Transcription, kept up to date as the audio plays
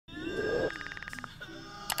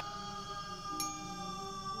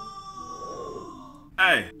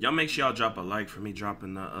Hey, y'all make sure y'all drop a like for me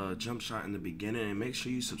dropping the jump shot in the beginning, and make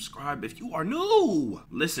sure you subscribe if you are new.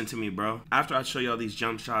 Listen to me, bro. After I show y'all these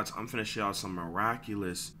jump shots, I'm finna show y'all some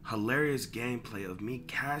miraculous, hilarious gameplay of me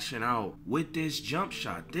cashing out with this jump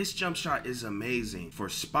shot. This jump shot is amazing for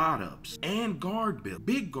spot ups and guard build,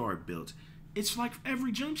 big guard builds. It's like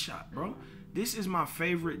every jump shot, bro. This is my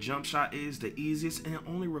favorite jump shot. It is the easiest and it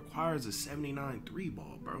only requires a 79 3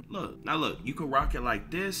 ball, bro. Look, now look, you can rock it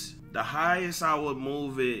like this. The highest I would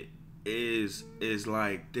move it is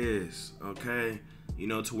like this, okay? You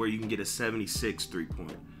know, to where you can get a 76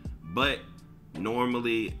 3-point. But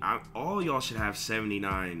normally, all y'all should have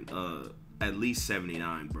 79, at least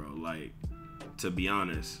 79, bro. Like, to be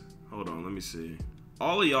honest. Hold on, let me see.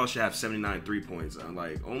 All of y'all should have 79 3-points.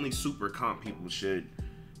 Like, only super comp people should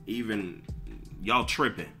even... Y'all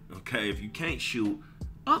tripping, okay? If you can't shoot,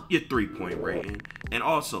 up your 3-point rating. And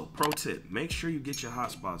also, pro tip, make sure you get your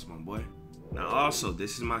hot spots, my boy. Now also,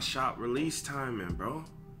 this is my shot release timing, bro.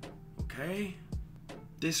 Okay?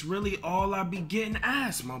 This really all I be getting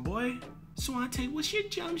asked, my boy. Swante, what's your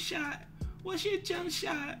jump shot? What's your jump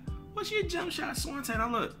shot? What's your jump shot, Swante? Now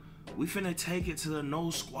look, we finna take it to the no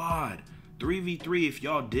squad. 3v3 if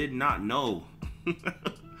y'all did not know.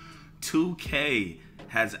 2K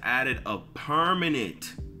has added a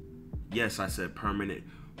permanent, yes, I said permanent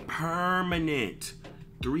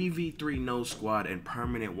 3v3 no squad and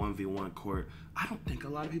permanent 1v1 court. I don't think a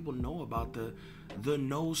lot of people know about the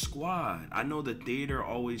no squad. I know the theater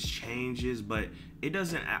always changes, but it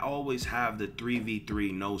doesn't always have the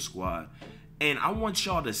 3v3 no squad. And I want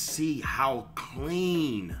y'all to see how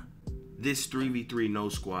clean this 3v3 no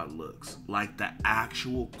squad looks. Like the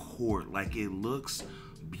actual court, like it looks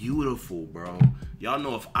beautiful, bro. Y'all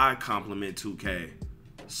know if I compliment 2K,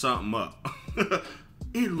 something up.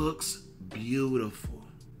 It looks beautiful.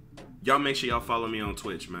 Y'all make sure y'all follow me on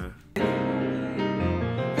Twitch, man.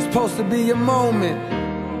 It's supposed to be a moment.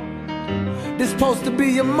 This supposed to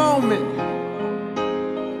be a moment.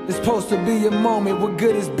 It's supposed to be a moment. What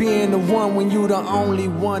good is being the one when you the only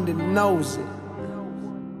one that knows it?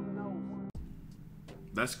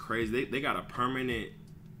 That's crazy. They got a permanent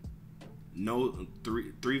no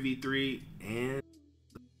 3v3 and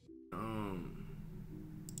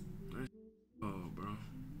oh, bro.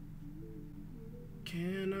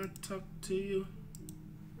 Can I talk to you?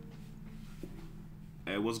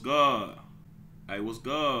 Hey, what's good? Hey, what's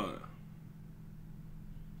good?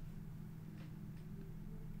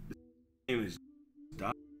 This game is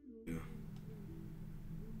damn.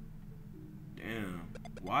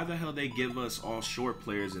 Why the hell they give us all short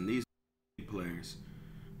players and these players?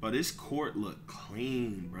 But this court look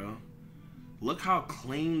clean, bro. Look how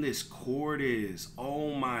clean this court is.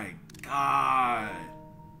 Oh my God.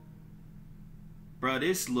 Bro,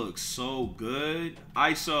 this looks so good.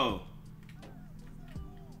 ISO.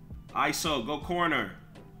 ISO, go corner.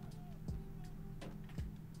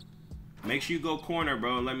 Make sure you go corner,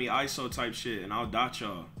 bro, and let me ISO type shit, and I'll dot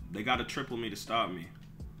y'all. They gotta triple me to stop me.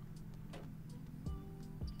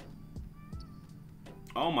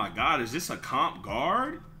 Oh my God, is this a comp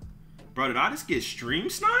guard? Bro, did I just get stream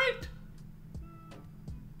sniped?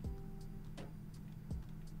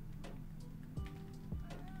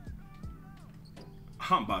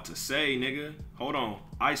 I'm about to say, nigga. Hold on.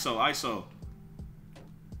 ISO, ISO.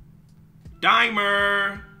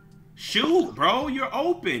 Dimer! Shoot, bro. You're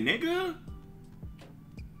open, nigga.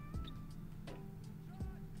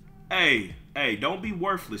 Hey, don't be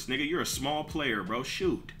worthless, nigga. You're a small player, bro.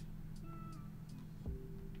 Shoot.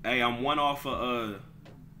 Hey, I'm one off a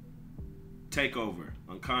takeover.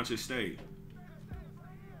 Unconscious state.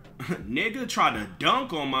 Nigga tried to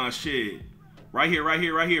dunk on my shit. Right here, right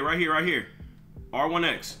here, right here, right here, right here.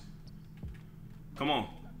 R1X. Come on.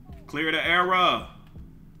 Clear the era.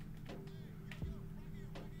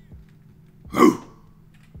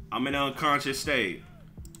 I'm in an unconscious state.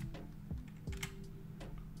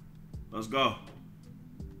 Let's go.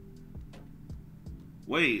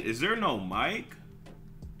 Wait, is there no mic?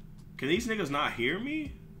 Can these niggas not hear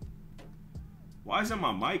me? Why isn't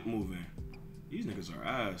my mic moving? These niggas are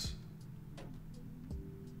ass.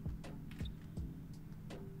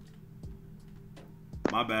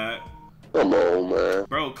 My bad. Come on, man.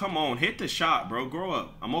 Bro, come on. Hit the shot, bro. Grow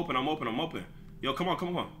up. I'm open, I'm open, I'm open. Yo, come on,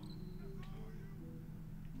 come on.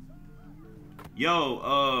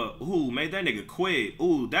 Yo, who made that nigga quit?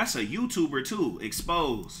 Ooh, that's a YouTuber too.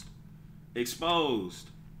 Exposed. Exposed.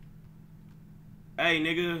 Hey,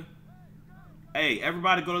 nigga. Hey,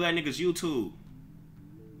 everybody go to that nigga's YouTube.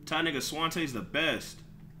 Tell nigga Swante's the best.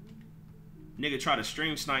 Nigga try to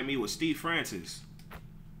stream snipe me with Steve Francis.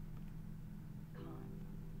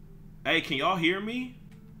 Hey, can y'all hear me?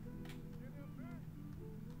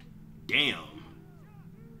 Damn.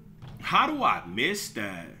 How do I miss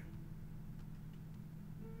that?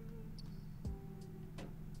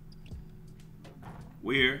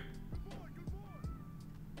 Weird.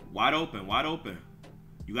 Wide open, wide open.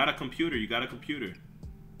 You got a computer, you got a computer.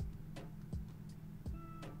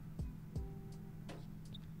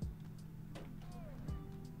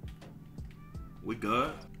 We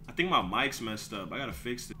good? I think my mic's messed up. I gotta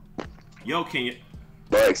fix it. Yo, can you?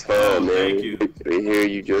 Mike's fine, man. Thank you. We hear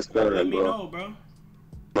you just fine, Let me bro. know, bro.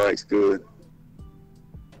 Mike's good.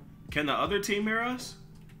 Can the other team hear us?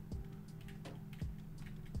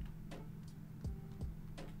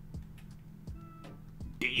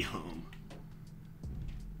 Damn.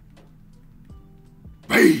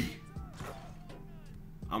 Hey!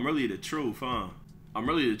 I'm really the truth, huh? I'm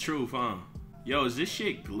really the truth, huh? Yo, is this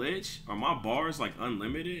shit glitch? Are my bars like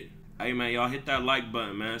unlimited? Hey man, y'all hit that like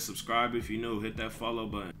button, man. Subscribe if you new. Hit that follow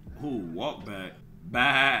button. Ooh, walk back.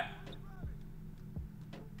 Back.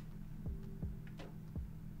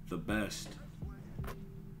 The best.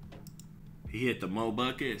 He hit the Mo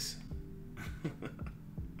buckets.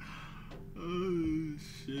 Oh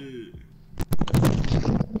shit.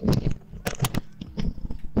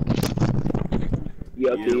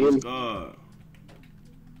 Yeah, What's good?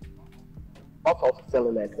 I'm also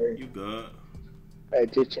selling that curry. You good? I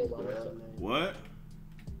just changed my What?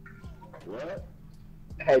 What?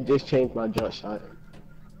 I just changed my jump shot.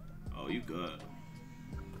 Oh, you good.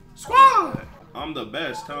 Squad! I'm the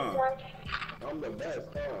best, huh? I'm the best,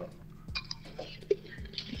 huh?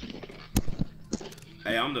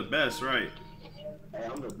 Hey, I'm the best, right? Hey,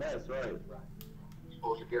 I'm the best, right?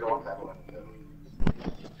 Supposed to get on that one.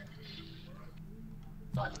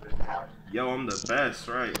 Yo, I'm the best,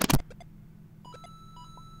 right?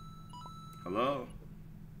 Hello?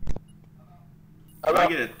 Can I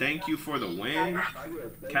get a thank you for the win?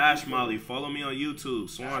 Cash Molly, follow me on YouTube.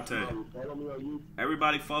 Swante.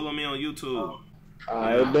 Everybody follow me on YouTube.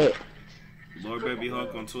 I bet. Lord Baby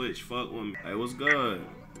Hawk on Twitch. Fuck with me. Hey, what's good?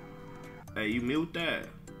 Hey, you mute that.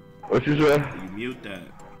 What you say? You mute that.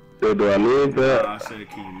 So do I need that? I said,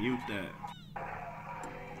 can you mute that?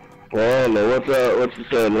 Well, I don't know. What you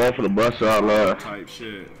saying? I'm for the bus out loud. Type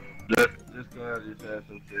shit. This guy just said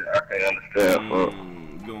some shit I can't understand,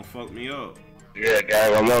 fuck. You gonna fuck me up? Yeah,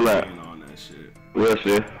 gang, I'm on that. Ain't on that shit. We'll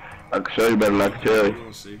see. I can show you better than I can tell We you.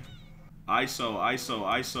 gonna see. ISO, ISO,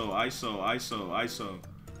 ISO, ISO, ISO, ISO.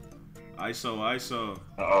 ISO, ISO.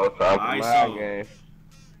 Uh-oh, time for ISO. my game.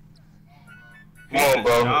 Hit Come on, the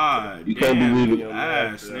bro. shot. You can't be Damn, leaving you your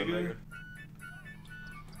ass, man, nigga.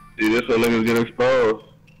 See, this one niggas get exposed.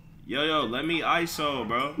 Yo, let me ISO,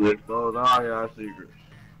 bro. You expose all y'all secrets.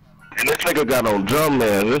 And this nigga got on drum,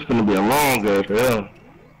 man. This gonna be a long game for him.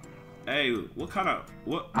 Hey, what?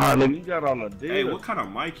 Ah, nigga, you got on the deal. Hey, what kind of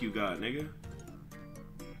mic you got, nigga?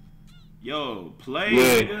 Yo, play,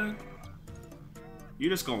 Yeah. nigga. You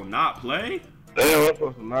just gonna not play? Damn, I'm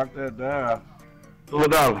supposed to knock that down. Pull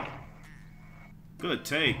it down. Good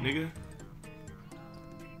take, nigga.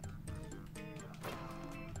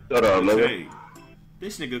 Shut up, Good nigga. take.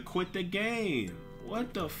 This nigga quit the game.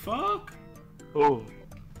 What the fuck? Ooh.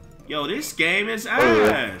 Yo, this game is Oh,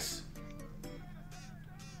 yeah. ass.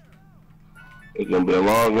 It's gonna be a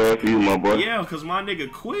long game for you, my boy. Yeah, cause my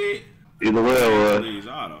nigga quit. Either way it was. Please,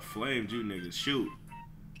 I'd have flamed you niggas. Shoot.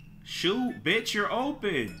 Shoot, bitch, you're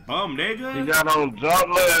open. Bum, He nigga. got on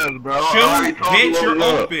jump lens, bro. I Shoot, already told you bitch, what you're was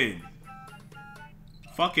up. open.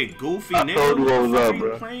 Fucking goofy I nigga. told you What what the was fuck up, are you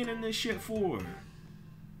bro. playing in this shit for?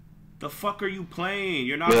 The fuck are you playing?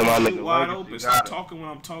 You're not Man, my gonna shoot nigga wide Legacy open. got Stop it. talking when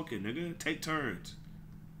I'm talking, nigga. Take turns.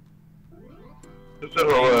 What's up,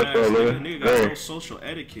 old ass, Nigga nigga? got no Hey, social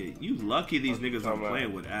etiquette. You lucky these niggas I'm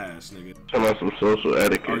playing with ass, nigga. talking about some social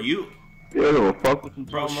etiquette. Are you? You don't give a fuck what you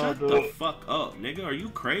Bro, talking shut about, the dude. fuck up, nigga. Are you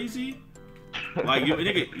crazy? Like,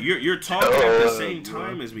 you're talking at the same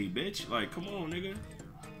time as me, bitch. Like, come on, nigga.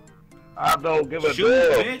 I don't give a Shoot,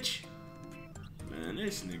 damn. bitch. Man,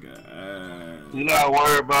 this nigga ass. You not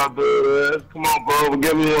worried about this. Come on, bro.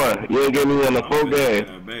 Give me one. You ain't give me one in the full game.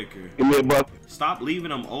 Yeah, Baker. Give me a bucket. Stop leaving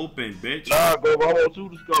them open, bitch. Nah, bro. I want you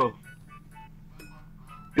to score.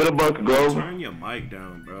 Get a bucket, bro. Turn your mic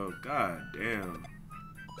down, bro. God damn.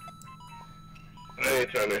 I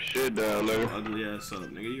ain't turning that shit down, nigga. Ugly ass up,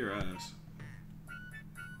 nigga. Your ass.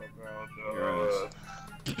 Your Your ass.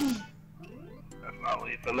 That's not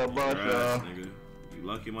leaving the Your bunch, ass, y'all. nigga. You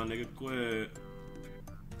lucky my nigga quit.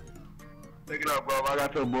 Take it up, bro. I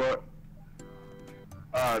got your boy.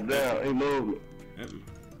 Ah, damn. He moved it. Yep.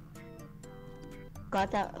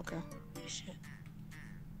 Got that? Okay. Shit.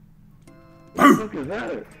 What the fuck is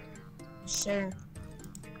that? Sure.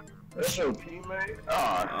 That's your teammate?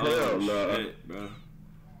 Ah, Oh, hell no. shit, bro.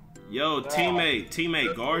 Yo,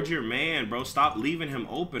 teammate, guard your man, bro. Stop leaving him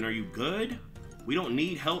open. Are you good? We don't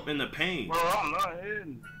need help in the paint. Bro, I'm not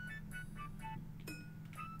hitting.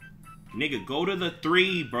 Nigga, go to the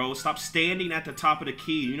 3, bro. Stop standing at the top of the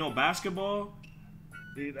key. You know basketball?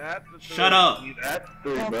 He's at the 3. Shut up. He's at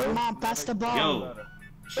the 3, Oh, bro. come on, pass the ball. Yo,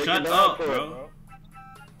 Break shut it down up, for it, bro.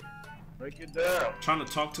 Break it down. Trying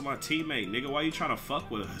to talk to my teammate, nigga. Why you trying to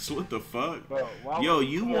fuck with us? What the fuck? Bro, Yo,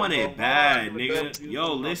 you want it bad, nigga.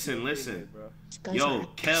 Yo, listen. Yo,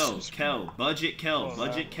 Kel, budget Kel.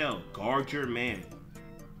 Guard your man.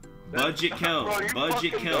 Budget Kel. Not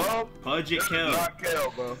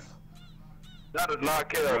Kel, bro. That is not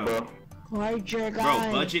Kel, bro. Guard your Bro,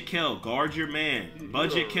 guy. budget Kel. Guard your man.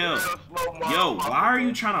 Budget Kel. Yo, why are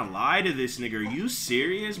you trying to lie to this nigga? Are you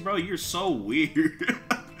serious, bro? You're so weird.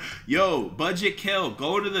 Yo, budget Kel,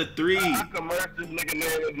 go to the 3. I can merge this nigga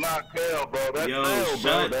name is not Kel, bro. That's Yo, Kel,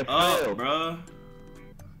 shut bro. up, bro.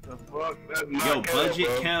 The fuck? That's not Yo, Kel, budget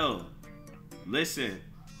bro. Kel. Listen.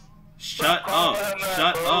 Shut up.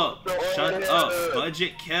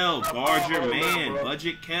 Budget Kel, guard your man.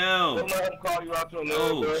 Budget Kel. Don't let him call you out your name,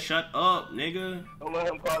 Yo, bro. shut up, nigga. Don't let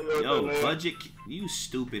him call you out Yo, your name. budget. You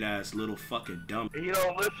stupid ass little fucking dumb. He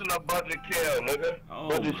don't listen to Budget Kel, nigga. Oh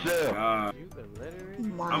Budget my Kel. god.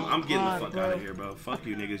 I'm getting the fuck bro. out of here, bro. Fuck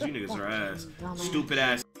you niggas. You niggas are ass. Stupid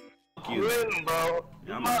ass. Fuck you. Quitting, bro.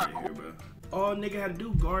 Yeah, I'm out of here, bro. All nigga had to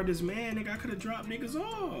do guard his man. Nigga, I could have dropped niggas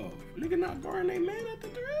off. Nigga not guarding their man at the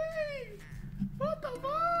 3. What the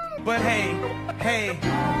fuck? But hey, here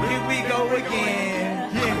we go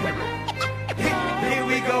again. Yeah. Here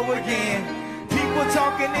we go again. People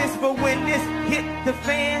talking this, but when this hit the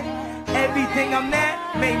fan, everything I'm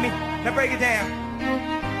at made me. Now break it down.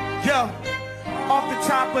 Yo, off the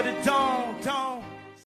top of the dome.